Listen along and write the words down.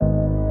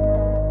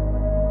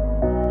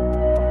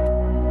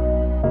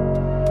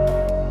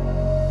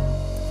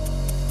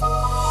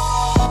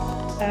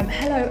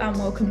Hello and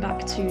welcome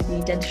back to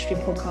the Dentistry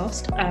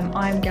Podcast.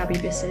 I'm Gabby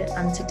Bissett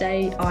and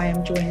today I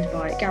am joined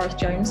by Gareth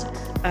Jones,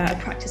 a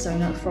practice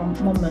owner from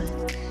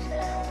Monmouth.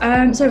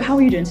 So how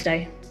are you doing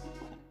today?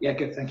 Yeah,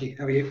 good, thank you.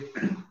 How are you?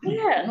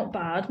 Yeah, not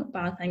bad,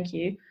 thank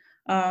you.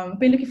 I've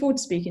been looking forward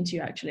to speaking to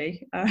you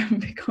actually,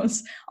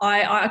 because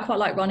I quite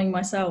like running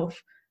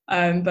myself,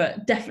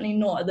 but definitely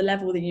not at the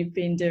level that you've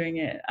been doing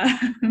it.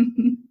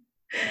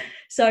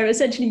 So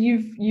essentially,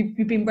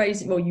 you've been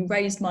raising, well, you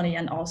raised money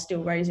and are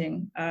still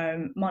raising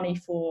money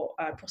for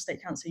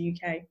Prostate Cancer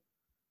UK.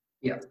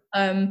 Yeah.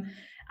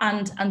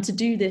 And to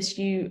do this,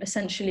 you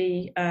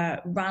essentially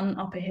ran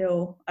up a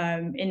hill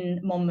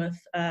in Monmouth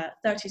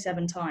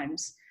 37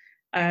 times.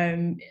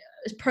 A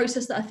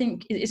process that I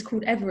think is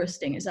called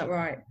Everesting. Is that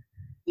right?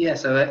 Yeah,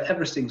 so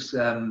Everesting's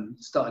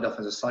started off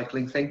as a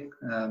cycling thing.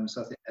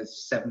 So I think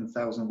there's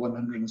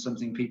 7,100 and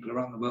something people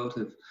around the world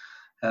have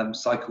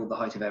cycled the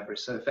height of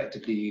Everest. So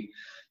effectively,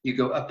 you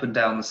go up and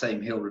down the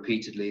same hill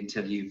repeatedly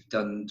until you've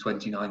done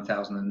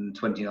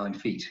 29,029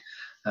 feet,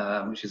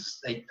 which is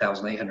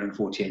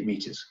 8,848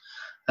 meters.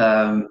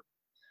 I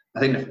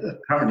think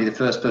apparently the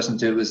first person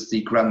to do it was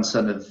the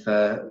grandson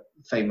of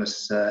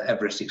famous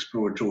Everest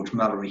explorer George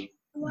Mallory.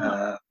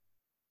 Wow.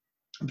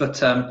 But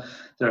there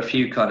are a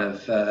few kind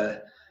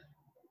of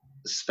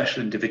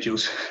special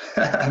individuals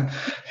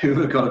who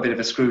have got a bit of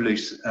a screw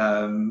loose,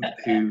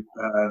 who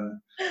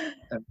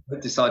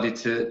decided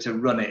to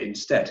run it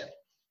instead.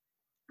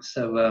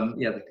 So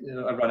yeah,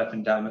 I ran up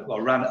and down. Well,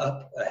 I ran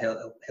up a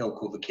hill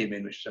called the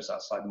Kimin, which is just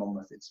outside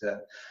Monmouth. It's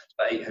about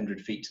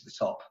 800 feet to the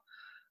top.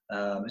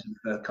 It's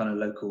a kind of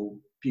local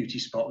beauty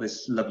spot.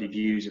 There's lovely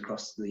views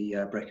across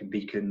the Brecon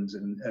Beacons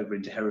and over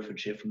into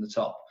Herefordshire from the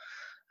top.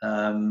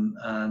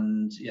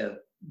 And yeah,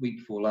 week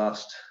before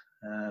last,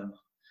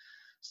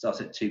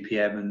 started at 2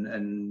 p.m.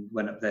 and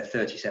went up there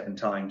 37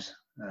 times,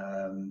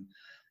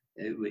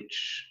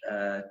 which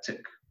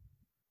took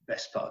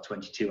best part of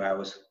 22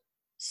 hours.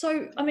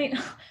 So, I mean,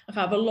 I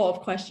have a lot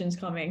of questions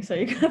coming, so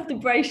you're going to have to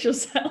brace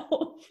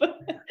yourself.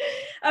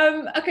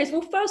 Okay, so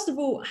well, first of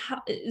all,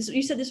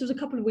 you said this was a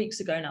couple of weeks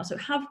ago now, so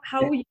how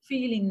are you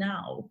feeling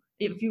now?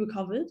 Have you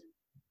recovered?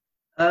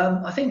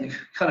 I think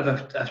kind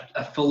of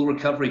a full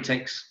recovery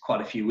takes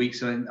quite a few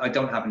weeks. I mean, I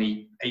don't have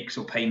any aches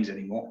or pains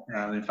anymore.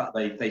 In fact,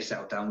 they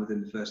settled down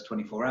within the first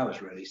 24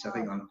 hours, really. So I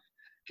think I'm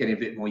getting a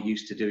bit more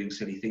used to doing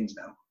silly things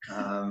now.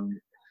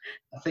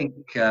 I think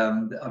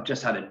I've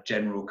just had a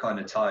general kind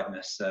of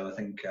tiredness. So I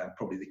think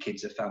probably the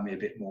kids have found me a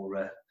bit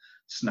more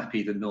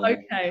snappy than normal.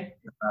 Okay.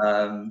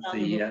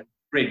 The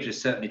bridge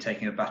is certainly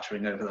taking a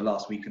battering over the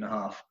last week and a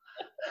half.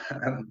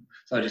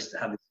 So I just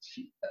had this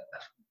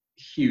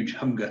huge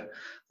hunger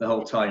the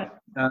whole time.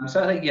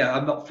 So I think, yeah,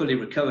 I'm not fully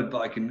recovered,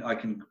 but I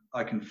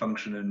can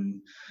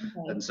function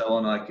and so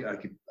on. I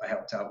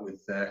helped out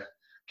with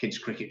kids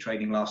cricket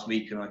training last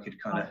week, and I could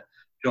kind of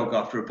jog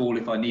after a ball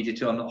if I needed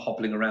to. I'm not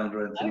hobbling around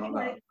or anything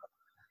like that.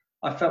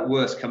 I felt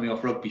worse coming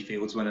off rugby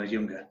fields when I was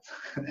younger.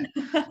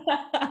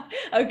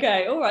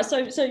 Okay, all right.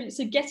 So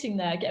getting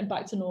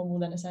back to normal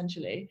then,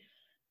 essentially.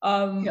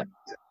 Yeah.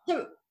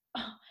 So,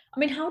 I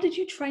mean, how did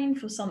you train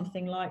for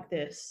something like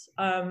this?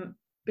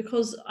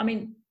 Because, I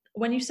mean,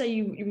 when you say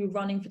you were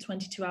running for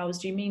 22 hours,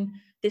 do you mean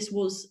this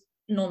was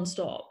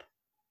non-stop?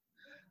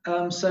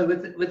 So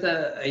with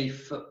a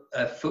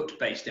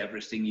foot-based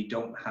Everesting,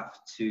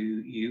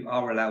 you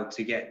are allowed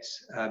to get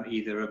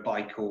either a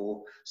bike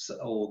or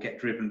get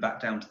driven back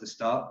down to the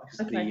start,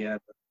 because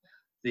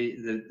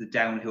the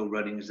downhill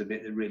running is the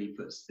bit that really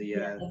puts the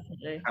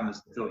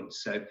hammers the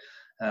joints. So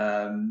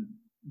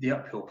the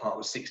uphill part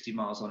was 60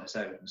 miles on its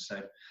own.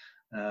 So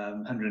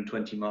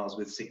 120 miles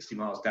with 60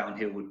 miles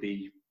downhill would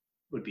be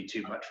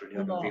too much, really.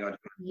 I don't think I'd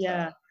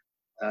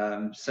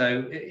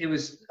so it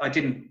was. I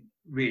didn't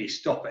really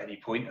stop at any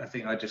point. I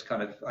think I just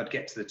I'd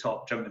get to the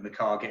top, jump in the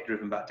car, get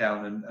driven back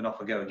down, and off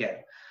I go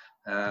again.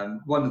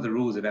 One of the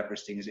rules of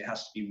Everesting is it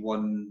has to be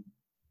one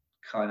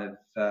kind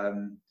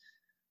of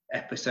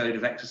episode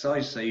of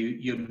exercise, so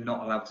you're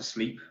not allowed to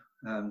sleep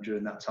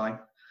during that time.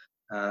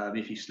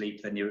 If you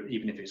sleep, then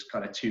even if it's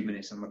kind of 2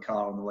 minutes in the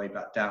car on the way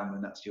back down,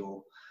 then that's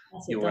your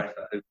effort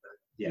over.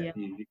 Yeah.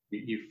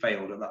 You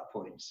failed at that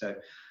point. So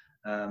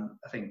I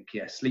think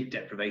sleep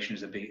deprivation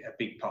is a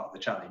big part of the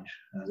challenge.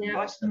 I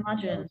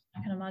can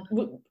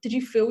imagine. Did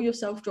you feel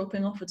yourself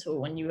dropping off at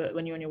all when you were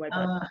on your way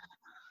back?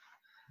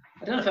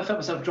 I don't know if I felt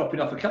myself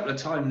dropping off. A couple of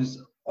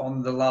times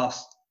on the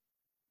last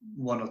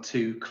one or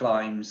two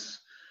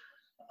climbs,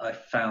 I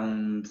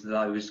found that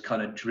I was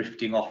kind of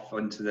drifting off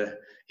onto the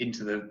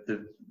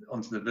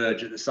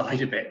verge at the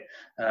side a bit.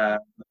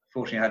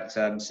 Fortunately, I had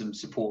some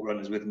support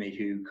runners with me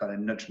who kind of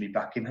nudged me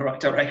back in the right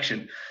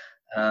direction.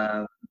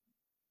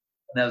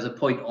 There was a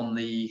point on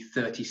the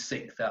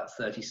 36th out of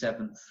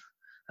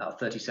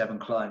 37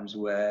 climbs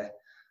where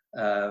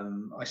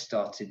I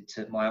started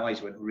to, my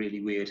eyes went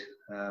really weird.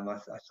 I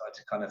started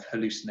to kind of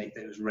hallucinate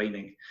that it was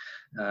raining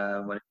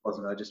when it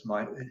wasn't.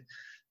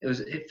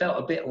 It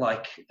felt a bit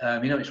like,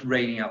 it's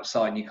raining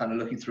outside and you're kind of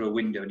looking through a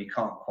window and you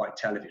can't quite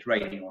tell if it's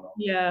raining or not.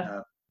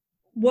 Yeah.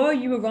 Were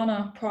you a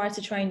runner prior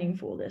to training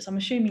for this? I'm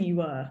assuming you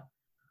were.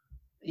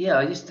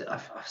 Yeah,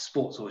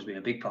 sports always been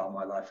a big part of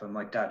my life, and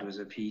my dad was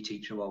a PE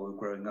teacher while we were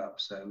growing up,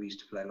 so we used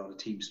to play a lot of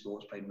team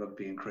sports, played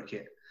rugby and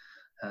cricket.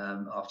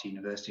 After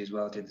university as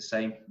well, did the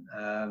same.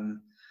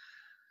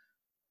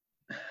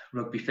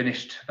 Rugby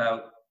finished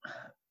about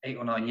 8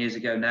 or 9 years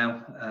ago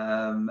now,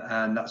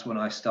 and that's when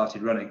I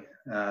started running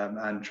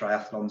and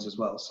triathlons as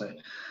well. So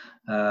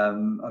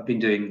I've been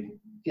doing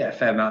a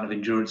fair amount of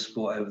endurance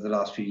sport over the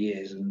last few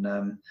years,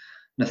 and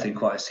nothing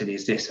quite as silly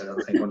as this. I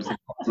don't think one thing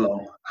quite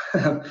long,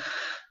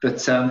 but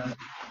it's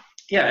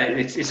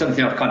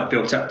something I've kind of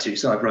built up to.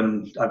 So I've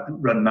run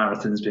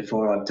marathons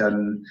before. I've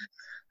done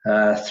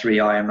 3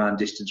 Ironman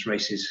distance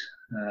races.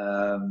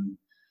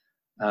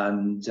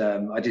 And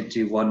I did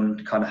do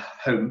one kind of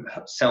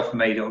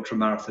self-made ultra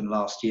marathon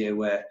last year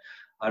where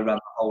I ran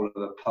the whole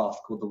of a path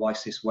called the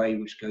Wysis Way,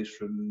 which goes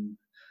from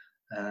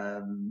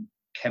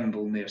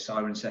Kemble near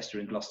Cirencester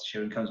in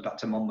Gloucestershire and comes back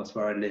to Monmouth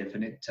where I live,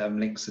 and it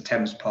links the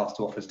Thames path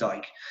to Offers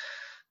Dyke.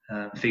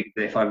 Figured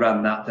that if I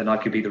ran that, then I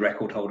could be the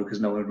record holder because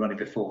no one had run it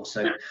before.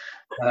 So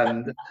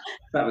that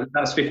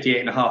was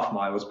 58.5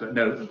 miles, but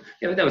no,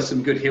 there was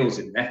some good hills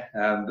in there,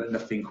 but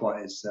nothing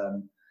quite as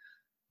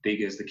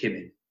big as the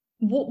Kimmin.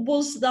 What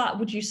was that?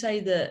 Would you say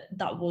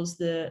that was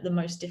the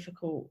most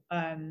difficult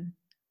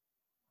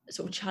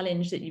sort of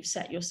challenge that you've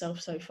set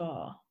yourself so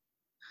far?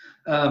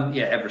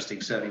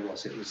 Everesting certainly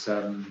was. It was.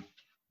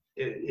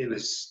 It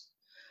was.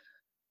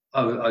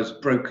 I was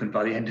broken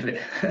by the end of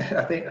it.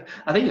 I think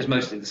it was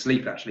mostly the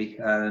sleep actually.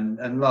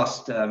 And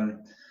last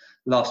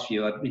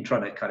few, I'd been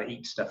trying to kind of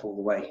eat stuff all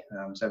the way.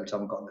 So every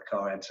time I got in the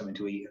car, I had something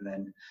to eat, and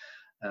then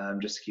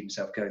just to keep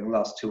myself going. The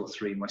last 2 or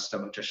 3, my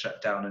stomach just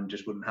shut down and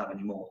just wouldn't have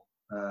any more.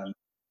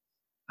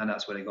 And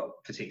that's when it got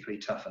particularly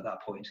tough at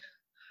that point.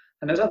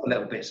 And there's other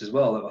little bits as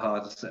well that were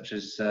hard, such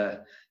as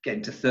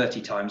getting to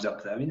 30 times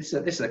up there. I mean, this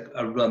is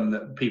a run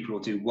that people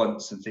will do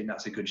once and think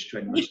that's a good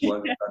strenuous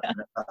work.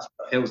 That's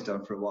what Hill's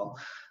done for a while.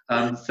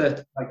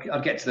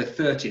 I'd get to the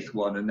 30th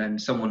one, and then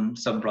some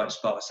bright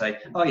spot would say,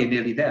 "Oh, you're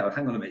nearly there."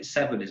 Hang on a minute,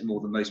 7 is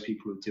more than most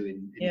people would do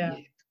in a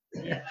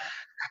year.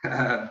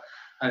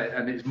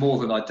 And it's more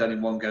than I'd done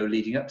in one go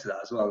leading up to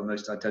that as well. The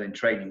most I'd done in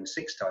training was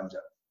 6 times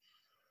up.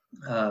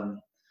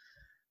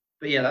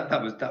 But yeah,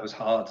 that was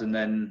hard. And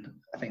then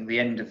I think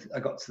I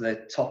got to the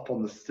top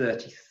on the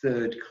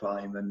 33rd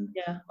climb, and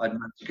I'd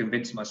managed to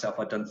convince myself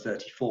I'd done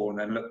 34, and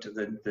then looked at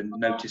the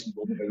notice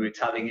board where we were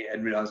tallying it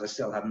and realised I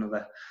still had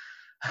another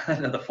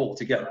 4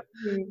 to go.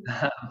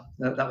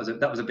 That was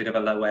a bit of a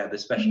low ebb,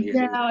 especially as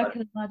it was. I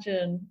can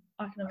imagine.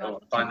 I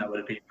find that would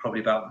have been probably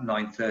about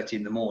 9:30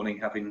 in the morning,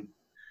 having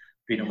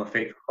been on my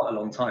feet for quite a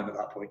long time at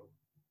that point.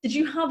 Did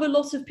you have a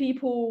lot of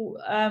people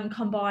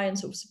come by and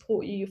sort of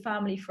support you, your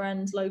family,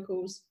 friends,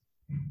 locals?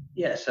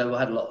 Yeah, so I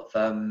had a lot of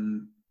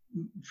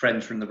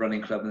friends from the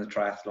running club and the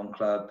triathlon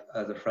club,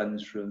 other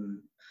friends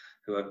from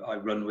who I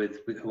run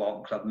with who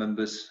aren't club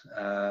members.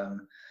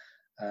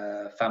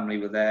 Family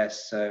were there,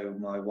 so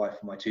my wife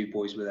and my 2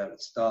 boys were there at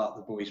the start.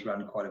 The boys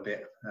ran quite a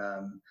bit.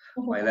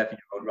 My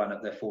 11-year-old ran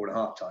up there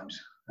 4.5 times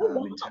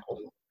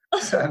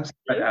in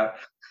spread out.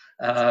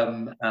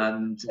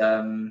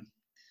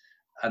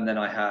 And then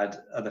I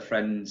had other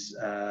friends,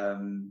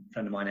 friend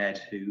of mine, Ed,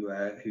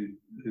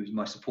 who's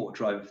my support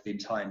driver for the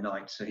entire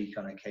night. So he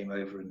kind of came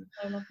over and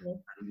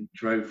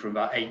drove from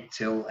about 8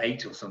 till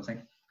 8 or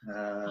something.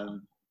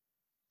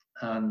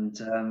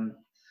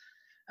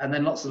 And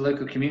then lots of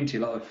local community.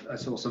 I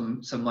saw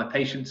some of my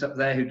patients up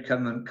there who'd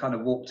come and kind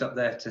of walked up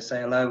there to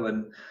say hello.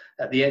 And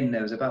at the end,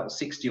 there was about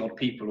 60 odd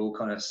people all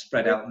kind of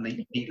spread out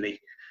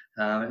neatly.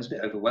 It was a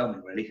bit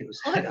overwhelming, really. It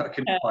was I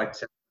couldn't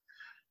quite.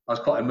 I was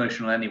quite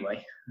emotional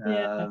anyway.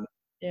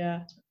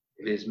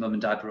 His mum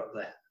and dad were up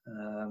there.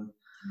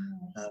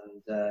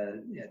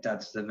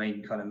 Dad's the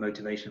main kind of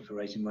motivation for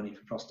raising money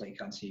for Prostate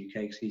Cancer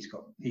UK, because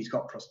he's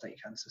got prostate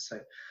cancer. So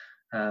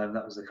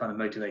that was the kind of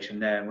motivation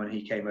there. And when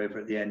he came over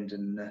at the end,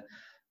 and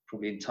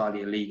probably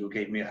entirely illegal,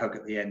 gave me a hug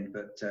at the end,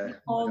 but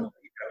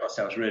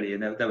ourselves really,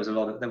 and there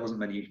wasn't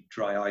many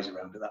dry eyes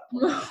around at that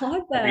point.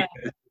 I bet.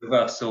 Of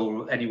us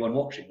or anyone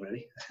watching,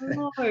 really.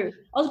 No, I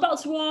was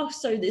about to ask.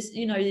 So this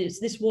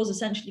was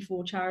essentially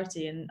for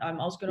charity, and I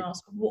was going to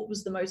ask, what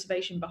was the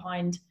motivation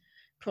behind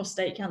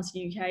Prostate Cancer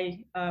UK?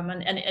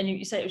 And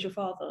you say it was your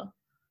father.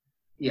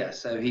 Yeah,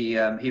 so he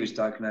was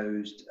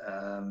diagnosed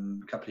a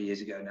couple of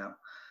years ago now,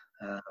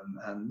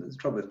 and the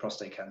trouble with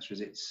prostate cancer is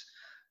it's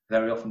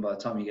very often by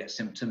the time you get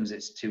symptoms,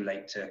 it's too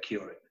late to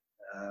cure it,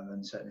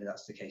 and certainly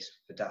that's the case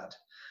for Dad.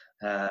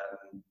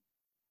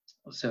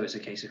 So it's a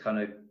case of kind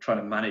of trying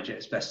to manage it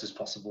as best as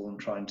possible and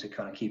trying to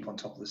kind of keep on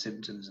top of the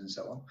symptoms and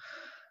so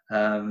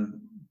on.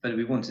 But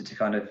we wanted to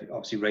kind of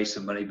obviously raise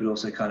some money, but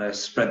also kind of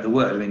spread the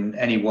word. I mean,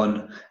 any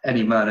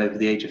man over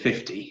the age of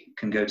 50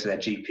 can go to their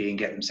GP and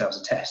get themselves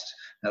a test.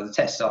 Now, the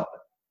tests aren't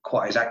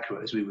quite as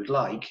accurate as we would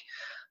like,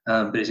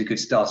 but it's a good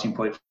starting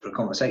point for a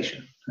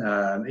conversation.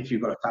 If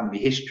you've got a family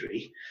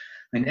history,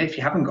 I mean, if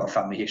you haven't got a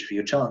family history,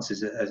 your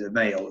chances as a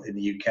male in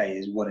the UK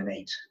is 1 in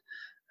 8.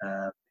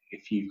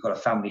 If you've got a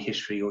family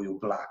history or you're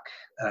black,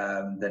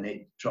 then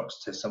it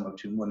drops to somewhere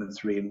between 1 in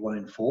 3 and 1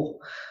 in 4.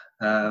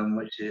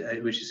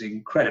 which is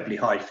incredibly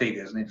high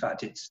figures, and in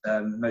fact, it's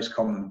most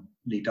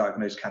commonly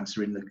diagnosed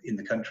cancer in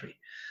the country.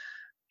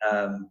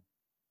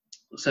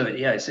 So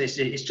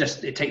it's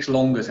just, it takes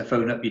longer to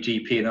phone up your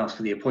GP and ask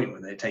for the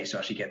appointment than it takes to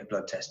actually get the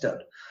blood test done,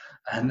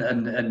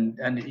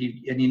 and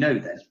you know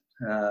then.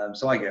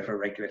 So I go for a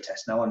regular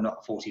test now. I'm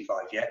not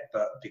 45 yet,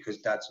 but because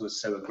Dad's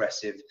was so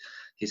aggressive,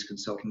 his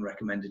consultant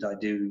recommended I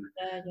do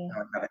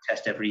have a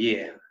test every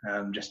year,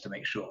 just to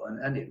make sure.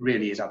 And it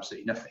really is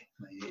absolutely nothing.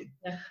 It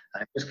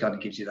just kind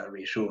of gives you that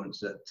reassurance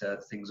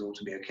that things ought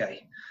to be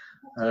okay.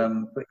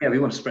 But yeah, we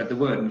want to spread the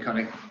word and kind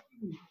of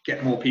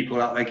get more people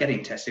out there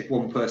getting tests. If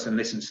one person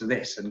listens to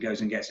this and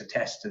goes and gets a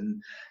test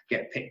and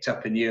get picked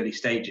up in the early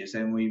stages,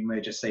 then we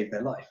may just save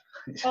their life.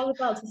 I was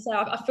about to say,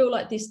 I feel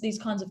like these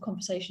kinds of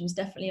conversations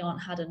definitely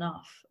aren't had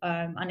enough,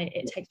 and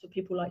it takes for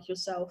people like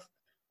yourself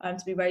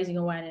to be raising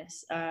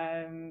awareness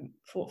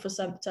for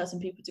certain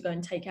people to go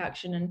and take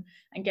action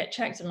and get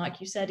checked. And like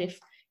you said,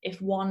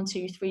 if 1,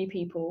 2, 3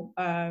 people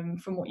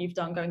from what you've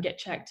done go and get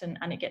checked and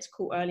it gets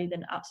caught early,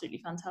 then absolutely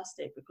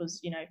fantastic,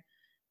 because you know,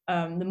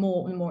 the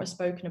more it's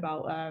spoken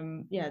about,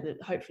 that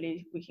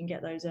hopefully we can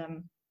get those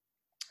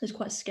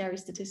quite scary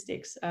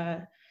statistics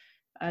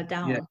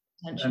down.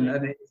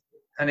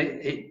 And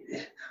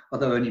it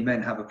although only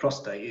men have a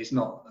prostate, it's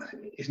not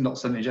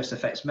something that just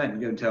affects men.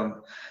 Go and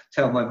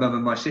tell my mum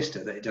and my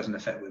sister that it doesn't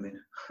affect women.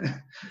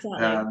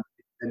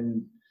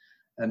 Exactly.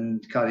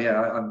 And kind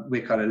of,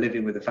 we're kind of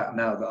living with the fact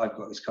now that I've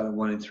got this kind of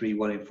 1 in 3,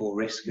 1 in 4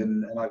 risk,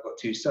 and I've got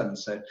 2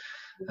 sons. So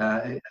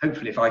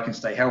hopefully, if I can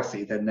stay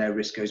healthy, then their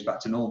risk goes back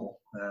to normal.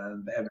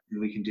 But everything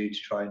we can do to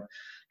try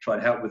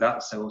and help with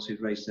that. So also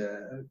we've raised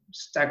a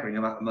staggering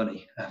amount of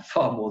money,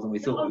 far more than we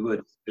thought we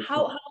would.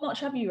 How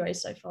much have you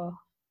raised so far?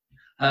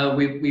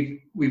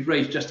 We've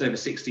raised just over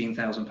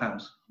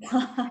 £16,000.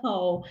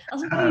 Wow,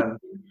 that's amazing.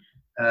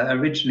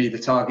 Originally, the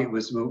target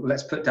was, well,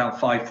 let's put down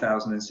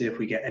 5,000 and see if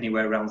we get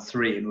anywhere around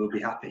 3, and we'll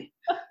be happy.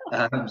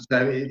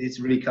 So it's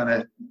really kind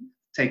of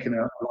taken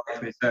a life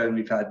of its own.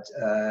 We've had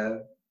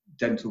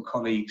dental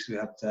colleagues. We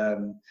had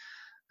the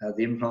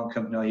implant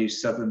company I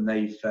use, Southern.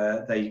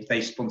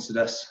 They sponsored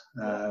us,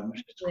 which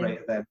is great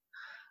of them.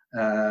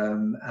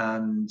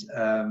 And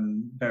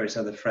various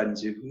other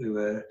friends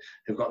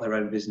who've got their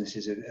own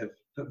businesses have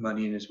put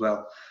money in as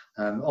well.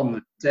 On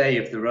the day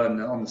of the run,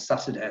 on the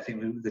Saturday, I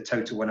think the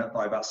total went up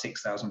by about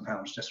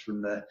 £6,000 just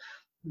from the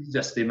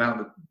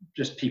amount of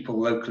just people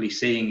locally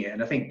seeing it.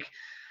 And I think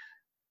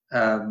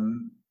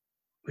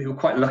we were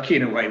quite lucky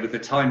in a way with the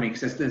timing,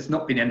 because there's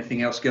not been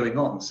anything else going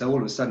on. So all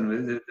of a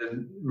sudden the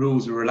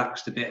rules were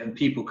relaxed a bit and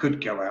people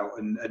could go out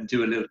and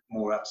do a little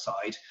more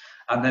outside.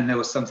 And then there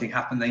was something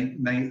happen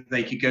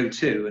they could go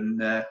to. And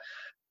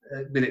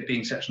with it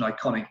being such an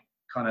iconic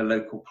kind of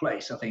local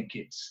place, I think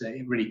it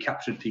really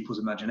captured people's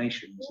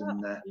imaginations.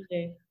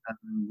 Yeah,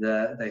 and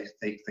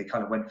they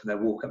kind of went for their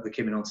walk up the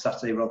Kimmin on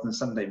Saturday rather than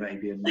Sunday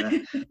maybe. And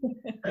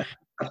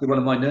actually, one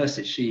of my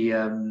nurses, she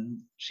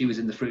was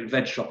in the fruit and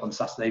veg shop on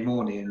Saturday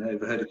morning and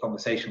overheard a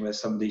conversation where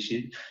somebody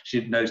she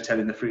knows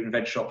telling the fruit and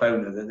veg shop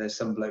owner that there's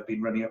some bloke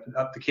been running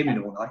up the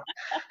Kimmin all night.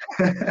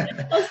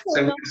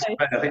 So nice.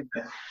 I think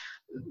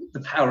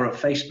the power of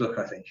Facebook,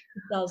 I think,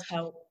 it does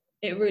help.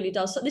 It really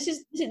does. So this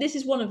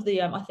is one of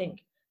the I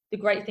think the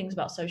great things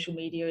about social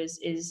media is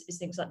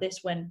things like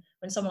this, when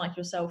someone like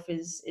yourself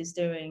is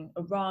doing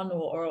a run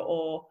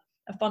or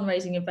a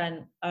fundraising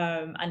event,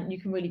 and you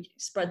can really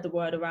spread the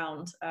word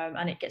around,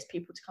 and it gets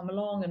people to come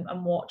along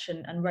and watch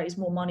and raise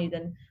more money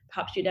than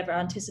perhaps you'd ever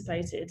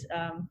anticipated.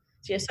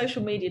 So yeah,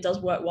 social media does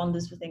work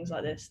wonders for things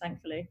like this,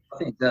 thankfully. I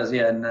think it does,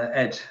 yeah. And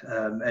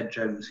Ed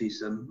Jones,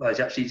 he's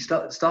actually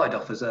started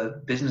off as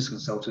a business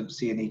consultant,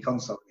 C&E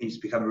consult. He's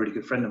become a really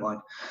good friend of mine.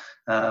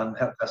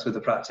 Helped us with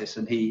the practice,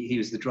 and he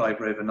was the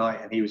driver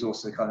overnight, and he was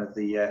also kind of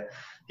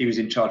he was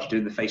in charge of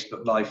doing the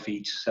Facebook live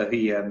feed. So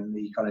he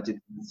kind of did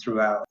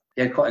throughout.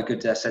 He had quite a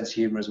good sense of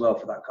humour as well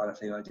for that kind of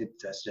thing. I did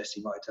suggest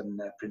he might have done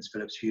Prince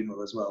Philip's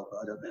funeral as well, but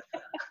I don't know.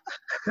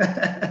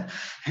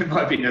 It might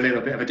have been a little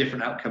bit of a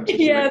different outcome.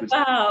 Yeah,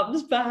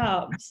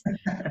 perhaps.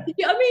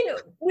 Yeah, I mean,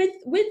 with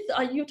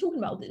you're talking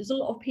about, there's a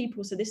lot of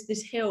people. So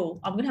this hill,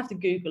 I'm going to have to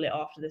Google it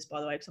after this,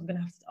 by the way, because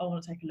I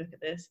want to take a look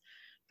at this.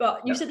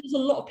 But you said there's a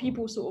lot of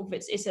people. Sort of,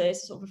 it's a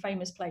sort of a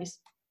famous place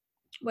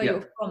where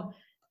you're from.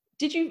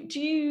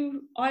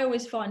 I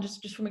always find,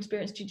 just from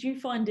experience, did you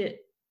find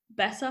it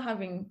better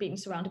being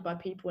surrounded by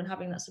people and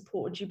having that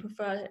support? Or do you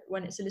prefer it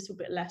when it's a little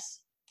bit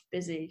less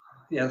busy?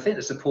 Yeah, I think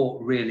the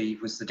support really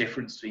was the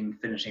difference between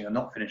finishing and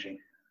not finishing.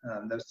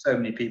 There were so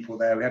many people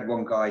there. We had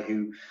one guy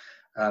who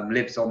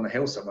lives on the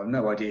hill somewhere. I have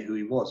no idea who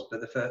he was, but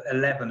the first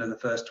 11 of the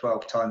first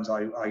 12 times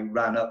I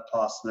ran up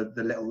past the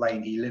little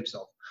lane he lives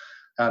on,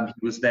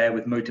 he was there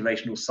with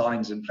motivational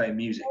signs and playing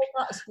music.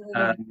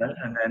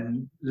 And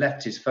then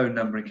left his phone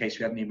number in case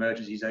we had any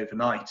emergencies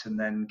overnight, and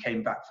then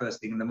came back first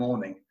thing in the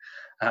morning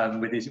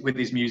with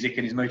his music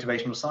and his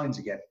motivational signs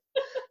again.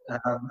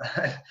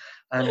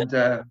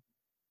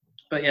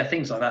 But yeah,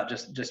 things like that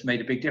just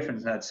made a big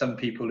difference. I had some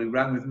people who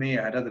ran with me.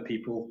 I had other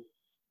people.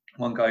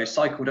 One guy who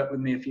cycled up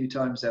with me a few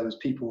times. There was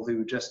people who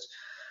were just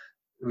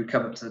would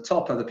come up to the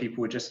top. Other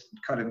people were just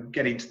kind of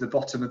getting to the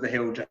bottom of the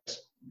hill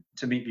just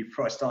to meet me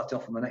before I started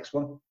off on the next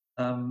one.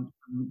 And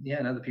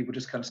other people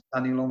just kind of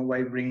standing along the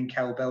way, ringing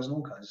cowbells and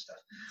all kinds of stuff.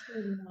 That's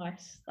really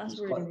nice. That's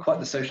really quite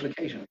nice. the social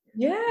occasion.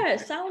 Yeah,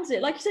 it sounds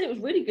it. Like you said, it was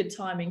really good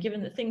timing,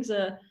 given that things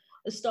are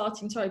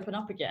starting to open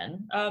up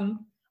again.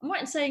 I'm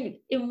right in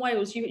saying in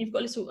Wales you've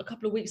got a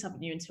couple of weeks,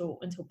 haven't you, until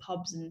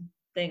pubs and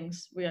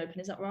things reopen?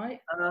 Is that right?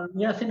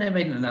 Yeah, I think they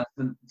made an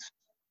announcement.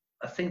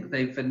 I think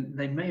they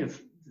may have.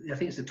 I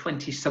think it's the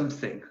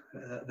 20-something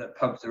that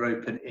pubs are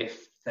open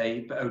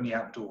but only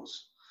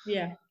outdoors.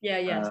 Yeah.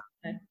 Okay.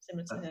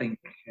 Similar to I think.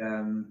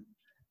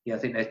 I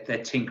think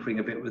they're tinkering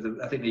a bit with.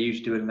 I think they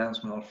usually do an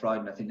announcement on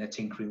Friday, and I think they're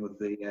tinkering with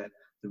the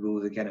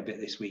rules again a bit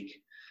this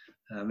week.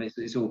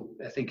 It's all.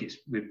 I think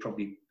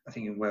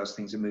in Wales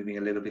things are moving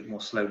a little bit more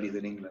slowly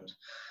than England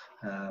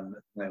at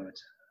the moment.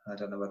 I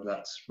don't know whether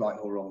that's right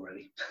or wrong,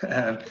 really.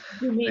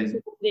 You mean sort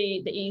of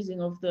the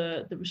easing of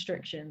the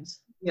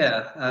restrictions?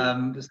 Yeah,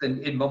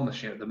 in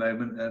Monmouthshire at the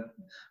moment,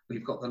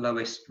 we've got the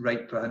lowest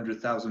rate per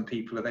 100,000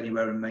 people of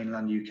anywhere in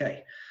mainland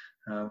UK,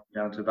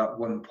 down to about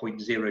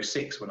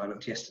 1.06 when I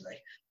looked yesterday,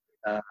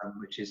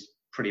 which is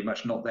pretty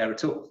much not there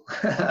at all.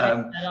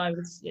 And I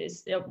was,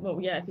 if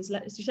it's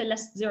less, you say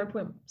less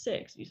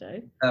 0.6, you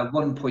say?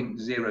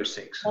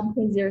 1.06.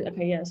 1.0,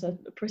 okay, yeah, so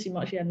pretty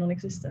much,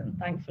 non-existent,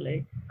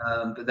 thankfully.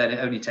 But then it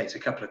only takes a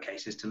couple of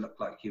cases to look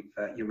like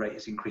your rate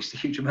has increased a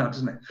huge amount,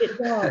 doesn't it? It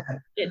does.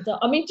 It does.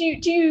 I mean,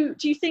 do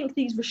you think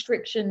these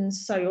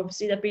restrictions? So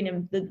obviously they've been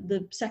in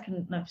the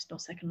second. No, it's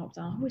not second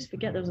lockdown. I always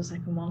forget there was a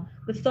second one.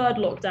 The third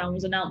lockdown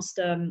was announced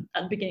at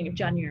the beginning of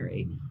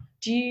January.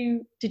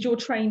 Did your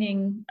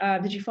training?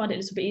 Did you find it a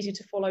little bit easier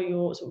to follow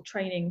your sort of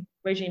training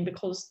regime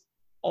because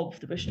of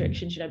the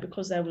restrictions?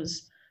 Because there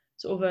was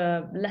sort of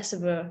a less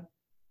of a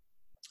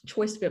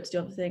choice to be able to do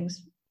other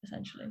things,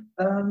 essentially.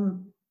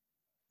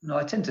 No,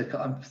 I think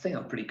I'm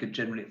pretty good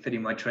generally at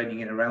fitting my training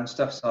in around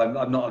stuff. So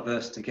I'm not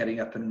averse to getting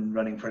up and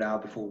running for an hour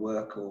before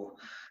work, or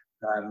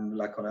I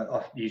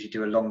usually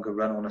do a longer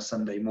run on a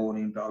Sunday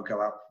morning, but I'll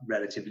go out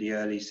relatively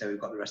early, so we've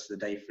got the rest of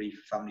the day free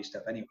for family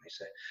stuff anyway.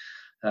 So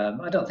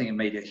I don't think it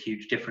made a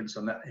huge difference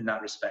in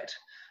that respect.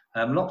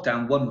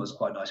 Lockdown 1 was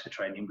quite nice for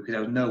training because there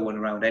was no one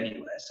around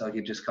anywhere, so I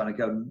could just kind of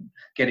go and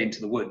get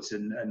into the woods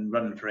and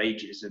run for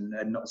ages and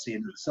not see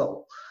another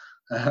soul.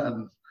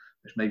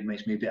 Which maybe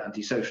makes me a bit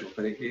antisocial,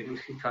 but it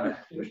kind of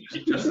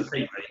just the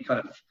thing, really. Kind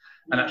of,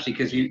 and actually,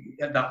 because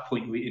at that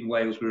point in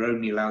Wales we were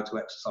only allowed to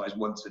exercise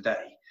once a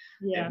day.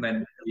 Yeah. It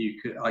meant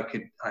I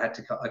could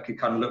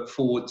kind of look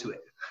forward to it,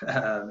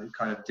 and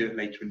kind of do it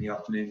later in the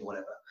afternoon or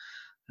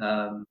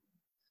whatever.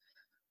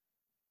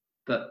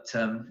 But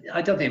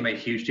I don't think it made a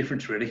huge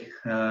difference, really.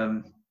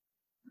 And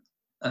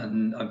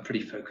I'm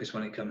pretty focused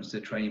when it comes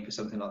to training for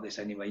something like this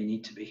anyway. You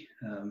need to be.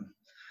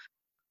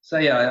 So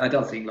yeah, I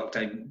don't think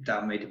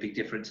lockdown made a big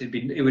difference.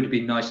 It would have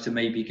been nice to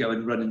maybe go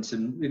and run in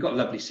some. We've got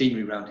lovely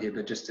scenery around here,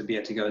 but just to be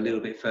able to go a little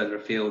bit further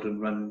afield and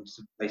run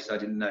some places I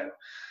didn't know,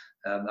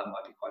 that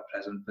might be quite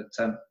pleasant. But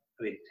I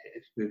mean,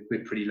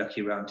 we're pretty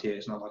lucky around here.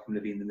 It's not like I'm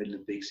living in the middle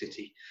of a big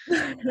city.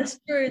 That's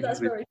true. That's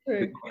very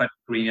true.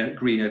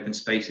 Green open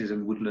spaces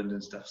and woodland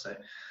and stuff. So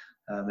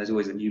there's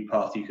always a new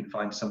path you can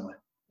find somewhere.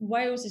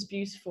 Wales is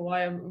beautiful.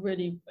 I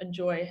really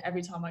enjoy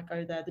every time I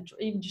go there.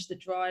 Even just the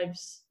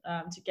drives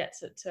to get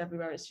to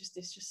everywhere. It's just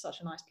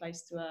such a nice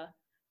place to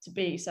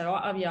be. So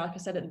like I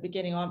said at the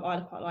beginning,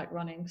 I quite like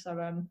running.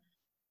 So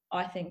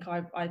I think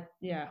I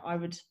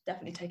would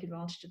definitely take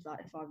advantage of that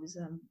if I was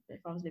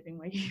living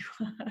where you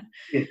were.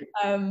 Yeah.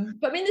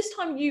 But I mean, this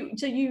time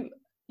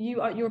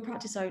you're a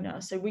practice owner.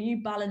 So were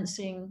you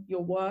balancing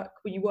your work?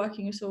 Were you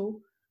working at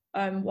all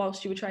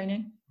whilst you were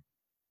training?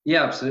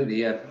 Yeah, absolutely.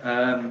 Yeah,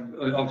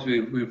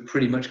 obviously we were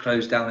pretty much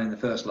closed down in the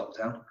first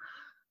lockdown,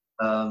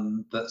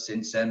 but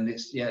since then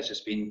it's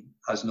just been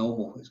as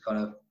normal. It's kind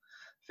of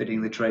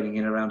fitting the training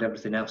in around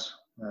everything else,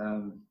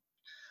 and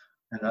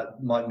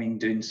that might mean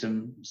doing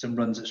some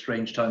runs at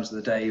strange times of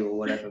the day or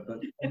whatever.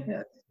 But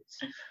yeah,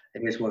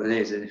 it is what it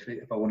is. And if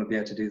I want to be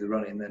able to do the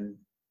running, then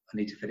I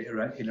need to fit it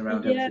around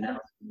everything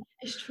else.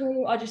 It's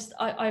true. I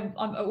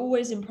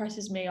always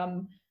impresses me.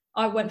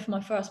 I went for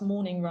my first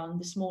morning run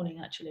this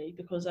morning actually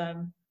because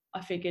I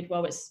figured,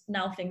 well, it's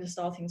now things are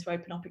starting to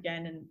open up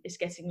again and it's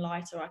getting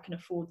lighter. I can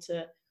afford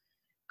to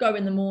go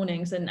in the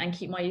mornings and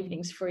keep my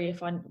evenings free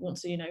if I want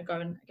to,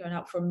 going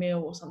out for a meal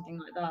or something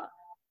like that.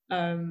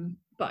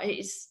 But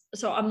I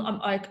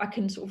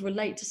can sort of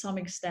relate to some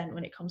extent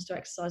when it comes to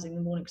exercising in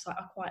the morning because I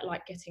quite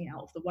like getting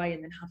out of the way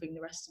and then having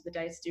the rest of the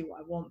day to do what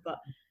I want. But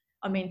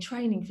I mean,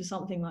 training for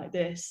something like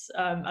this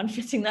and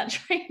fitting that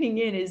training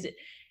in it's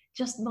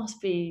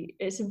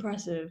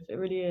impressive. It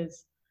really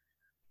is.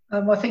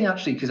 I think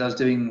actually because I was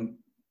doing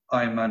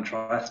Ironman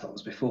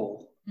triathlons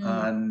before,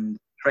 and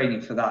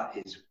training for that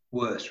is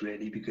worse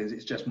really because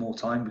it's just more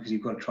time because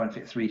you've got to try and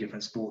fit 3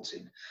 different sports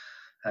in.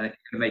 And if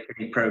you're going to make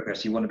any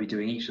progress, you want to be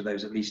doing each of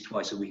those at least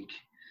twice a week.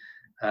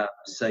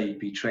 So you'd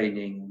be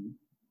training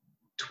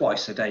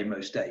twice a day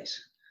most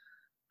days.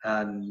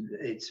 And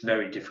it's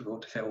very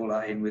difficult to fit all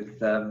that in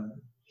with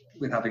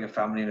having a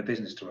family and a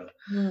business to run.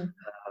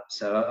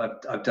 So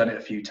I've done it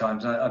a few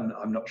times.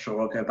 I'm not sure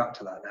I'll go back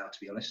to that now, to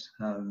be honest.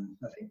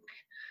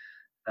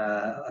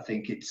 I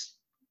think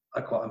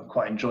I'm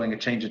quite enjoying a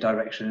change of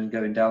direction and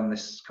going down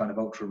this kind of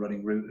ultra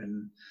running route,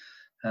 and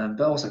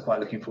but also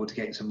quite looking forward to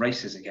getting some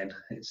races again.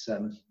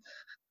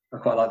 I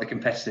quite like the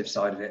competitive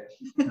side of it.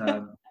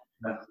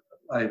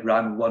 I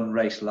ran one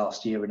race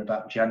last year in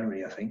about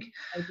January, I think,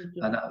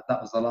 and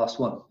that was the last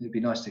one. It'd be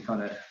nice to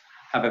kind of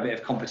have a bit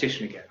of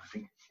competition again, I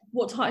think.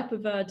 What type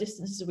of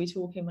distances are we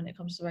talking when it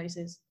comes to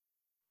races?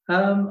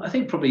 I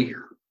think probably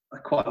I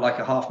quite like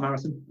a half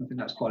marathon. I think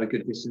that's quite a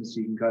good distance.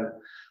 You can go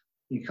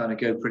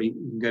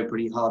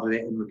pretty hard at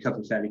it and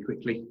recover fairly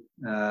quickly.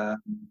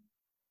 I'm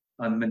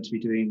meant to be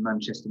doing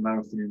Manchester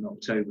Marathon in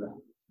October,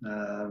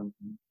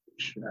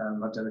 which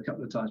I've done a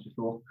couple of times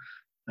before.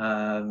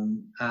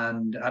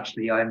 And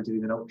actually I am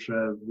doing an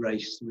ultra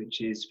race, which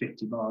is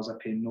 50 miles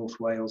up in North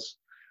Wales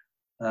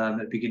at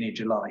the beginning of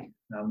July.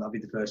 That'll be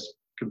the first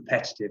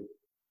competitive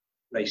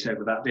race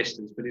over that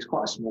distance, but it's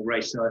quite a small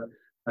race. So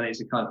I think it's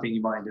the kind of thing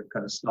you might end up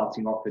kind of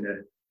starting off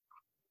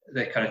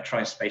they kind of try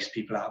and space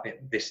people out a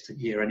bit this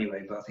year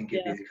anyway, but I think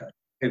it'd be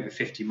over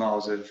 50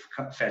 miles of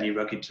kind of fairly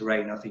rugged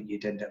terrain. I think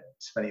you'd end up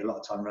spending a lot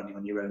of time running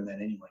on your own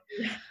then anyway.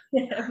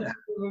 Yeah,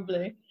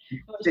 probably.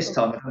 This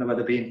time, I don't know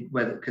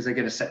whether because they're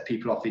going to set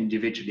people off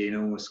individually in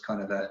almost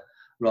kind of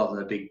rather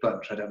than a big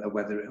bunch. I don't know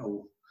whether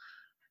it'll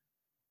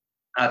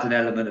add an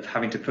element of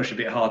having to push a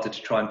bit harder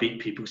to try and beat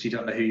people, because you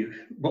don't know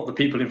what the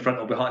people in front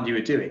or behind you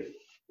are doing.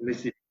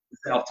 This is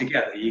set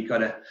together. You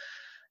know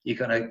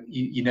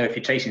if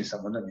you're chasing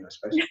someone, don't you? I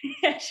suppose.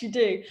 Yes, you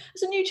do.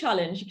 It's a new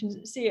challenge. You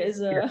can see it as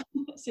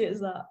see it as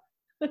that.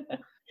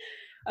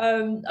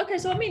 Okay,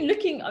 so I mean,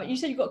 you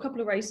said you've got a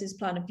couple of races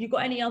planned. Have you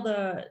got any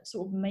other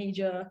sort of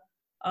major?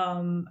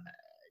 Have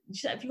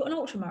you got an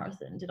ultra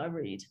marathon? Did I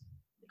read?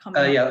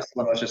 Yeah, that's the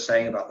one I was just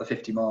saying about the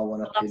 50-mile one.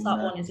 That's that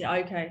one, is it?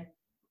 Okay.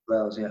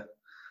 Wales, yeah.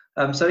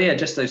 So yeah,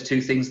 just those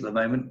two things at the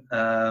moment.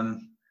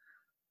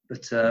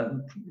 But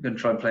I'm going to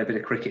try and play a bit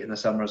of cricket in the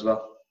summer as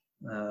well.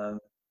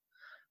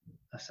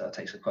 So that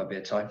takes quite a bit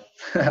of time.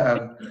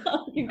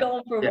 You go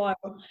on for a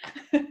while.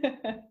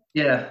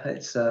 Yeah,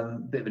 it's a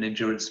bit of an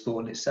endurance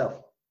sport in itself.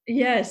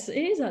 Yes, it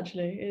is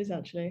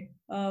actually.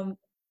 And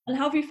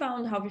how have you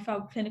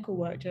found clinical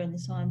work during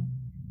this time?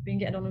 Been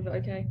getting on with it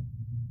okay?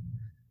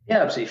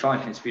 Yeah, absolutely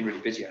fine. It's been really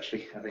busy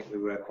actually. I think we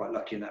were quite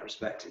lucky in that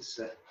respect. It's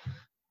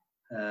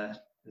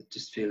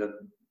just feel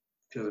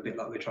a bit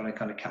like we're trying to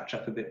kind of catch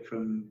up a bit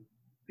from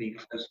being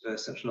closed for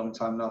such a long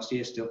time last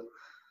year still.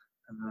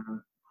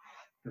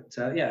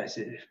 But yeah,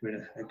 we're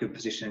in a good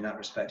position in that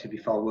respect. It'd be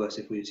far worse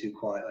if we were too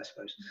quiet, I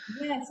suppose.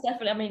 Yes,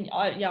 definitely. I mean,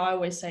 I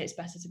always say it's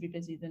better to be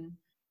busy than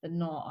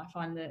not. I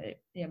find that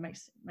it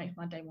makes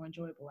my day more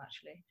enjoyable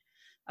actually.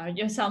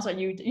 It sounds like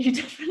you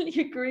definitely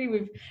agree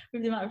with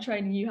the amount of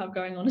training you have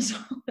going on as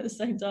well at the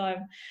same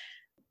time.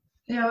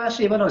 Yeah,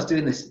 actually, when I was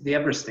doing the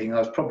Everesting, I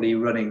was probably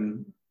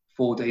running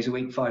 4 days a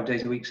week, 5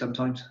 days a week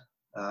sometimes.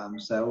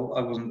 So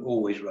I wasn't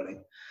always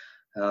running.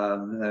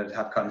 I'd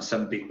have kind of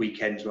some big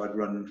weekends where I'd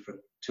run for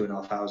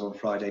 2.5 hours on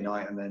Friday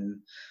night, and then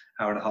an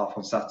hour and a half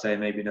on Saturday,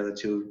 and maybe another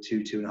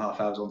 2.5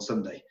 hours on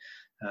Sunday.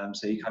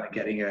 So you're kind of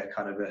getting a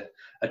kind of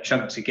a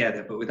chunk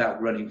together, but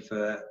without running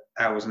for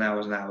hours and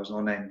hours and hours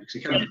on end. Because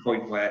it comes to a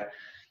point where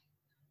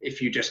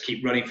if you just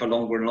keep running for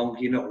longer and longer,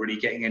 you're not really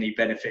getting any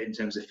benefit in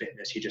terms of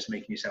fitness. You're just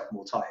making yourself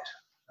more tired.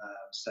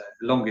 So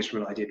the longest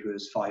run I did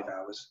was 5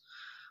 hours.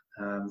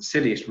 The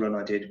silliest run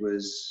I did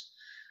was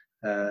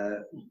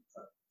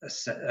a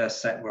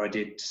set where I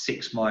did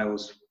 6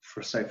 miles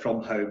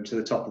from home to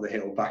the top of the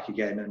hill, back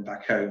again and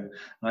back home.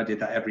 And I did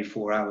that every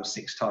 4 hours,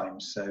 6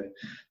 times. So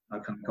I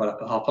kind of got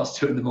up at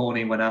 2:30 in the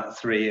morning, went out at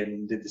 3,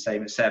 and did the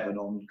same at 7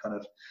 on kind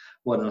of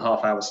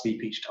 1.5 hours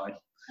sleep each time.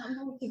 That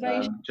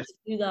motivation to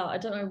do that, I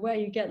don't know where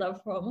you get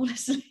that from,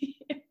 honestly.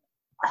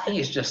 I think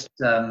it's just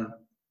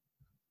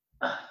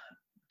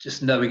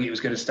knowing it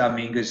was going to stand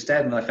me in good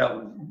stead, and I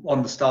felt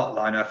on the start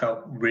line I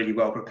felt really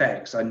well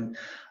prepared, because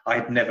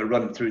I'd never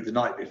run through the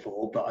night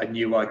before, but I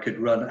knew I could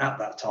run at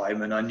that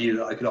time, and I knew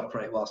that I could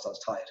operate whilst I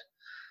was tired.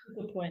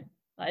 Good point.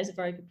 That is a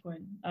very good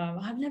point.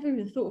 I've never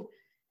even thought of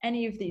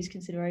any of these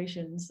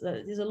considerations.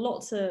 There's a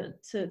lot to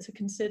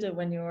consider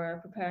when you're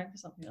preparing for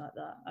something like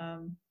that.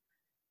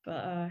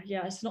 But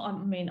yeah, it's not. I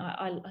mean,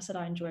 I said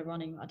I enjoy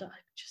running. I don't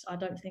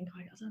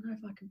know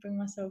if I can bring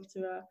myself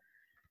to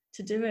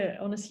do it.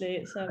 Honestly,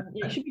 it's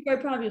you should be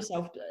very proud of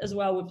yourself as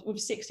well with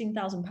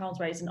 £16,000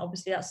 raised, and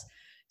obviously that's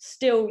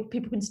still,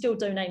 people can still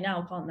donate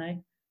now, can't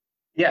they?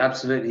 Yeah,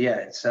 absolutely. Yeah,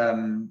 it's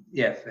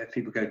if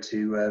people go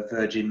to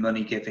Virgin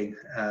Money Giving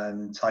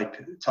and type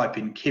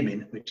in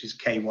Kimin, which is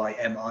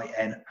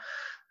KYMIN,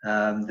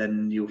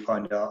 then you'll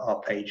find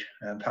our page.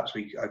 Perhaps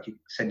I could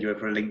send you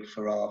over a link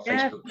for our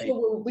Facebook page.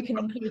 Sure, we can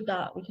include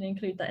that. We can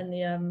include that in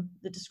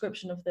the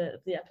description of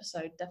the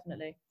episode,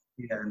 definitely.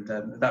 Yeah,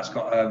 and that's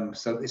got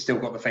so it's still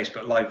got the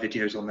Facebook Live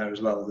videos on there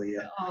as well.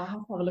 I'll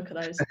have a look at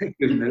those.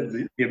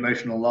 the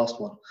emotional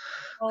last one.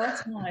 Oh,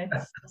 that's nice.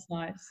 That's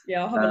nice.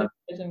 Yeah, I'll have a look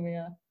at those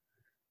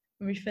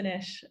when we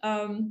finish.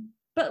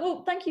 But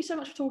well, thank you so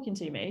much for talking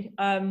to me.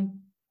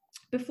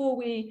 before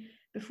we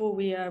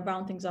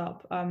round things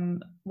up,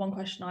 one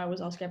question I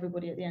always ask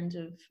everybody at the end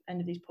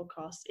of these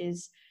podcasts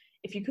is,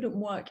 if you couldn't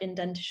work in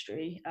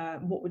dentistry,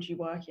 what would you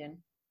work in?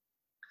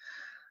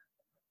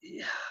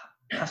 Yeah,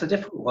 that's a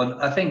difficult one.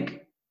 I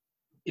think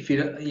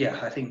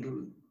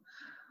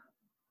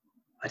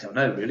I don't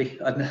know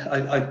really.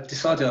 I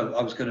decided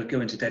I was going to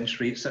go into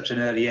dentistry at such an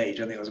early age.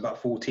 I think I was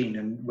about 14,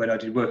 and when I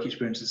did work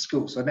experience at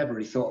school, so I never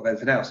really thought of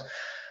anything else.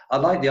 I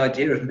like the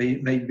idea of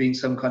maybe being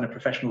some kind of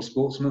professional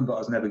sportsman, but I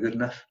was never good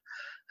enough.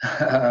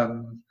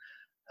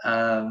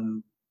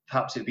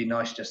 Perhaps it'd be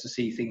nice just to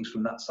see things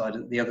from that side,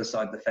 the other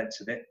side of the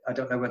fence of it. I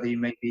don't know whether you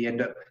maybe end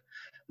up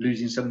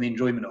losing some of the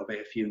enjoyment of it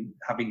if you're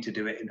having to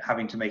do it and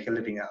having to make a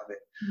living out of it.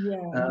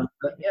 Yeah.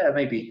 But yeah,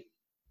 maybe,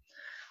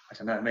 I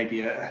don't know,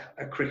 maybe a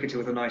cricketer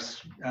with a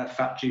nice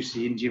fat,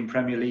 juicy Indian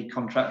Premier League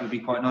contract would be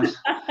quite nice.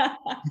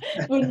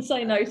 Wouldn't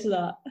say no to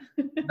that.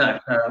 No,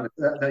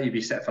 that you'd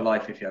be set for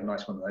life if you had a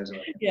nice one of those.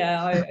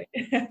 Yeah,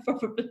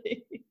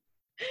 probably.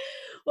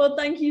 Well,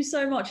 thank you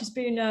so much. It's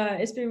been a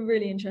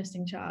really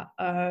interesting chat.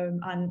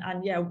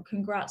 And yeah,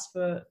 congrats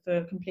for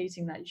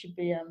completing that. You should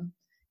be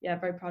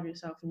very proud of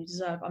yourself, and you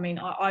deserve. I mean,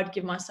 I'd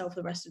give myself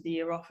the rest of the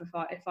year off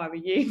if I were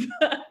you.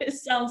 But it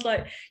sounds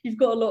like you've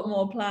got a lot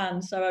more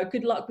planned. So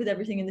good luck with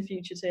everything in the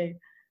future too.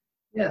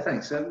 Yeah,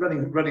 thanks.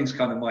 Running's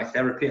kind of my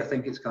therapy. I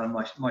think it's kind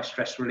of my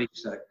stress relief.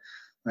 So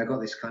I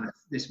got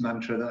this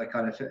mantra that I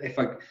kind of,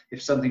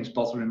 if something's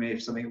bothering me,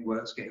 if something at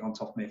work's getting on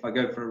top of me, if I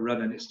go for a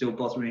run and it's still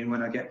bothering me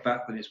when I get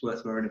back, then it's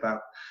worth worrying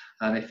about.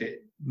 And if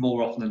it,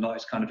 more often than not,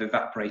 it's kind of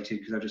evaporated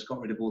because I just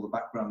got rid of all the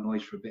background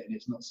noise for a bit, and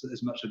it's not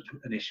as much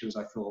an issue as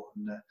I thought.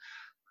 And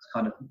it's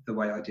kind of the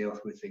way I deal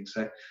with things.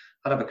 So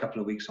I'll have a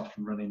couple of weeks off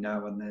from running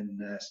now, and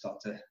then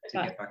start to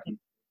get back in.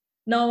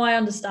 No, I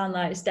understand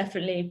that. It's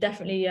definitely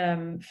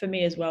for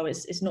me as well.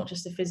 It's not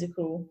just a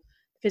physical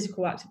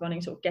active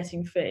running, sort of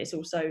getting fit. It's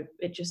also,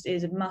 it just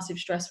is a massive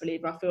stress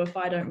reliever. I feel if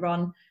I don't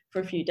run for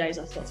a few days,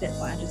 I start to get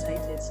quite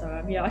agitated.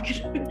 So yeah, I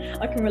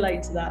can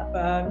relate to that.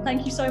 But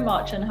thank you so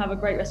much, and have a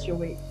great rest of your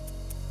week.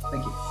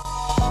 Thank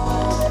you.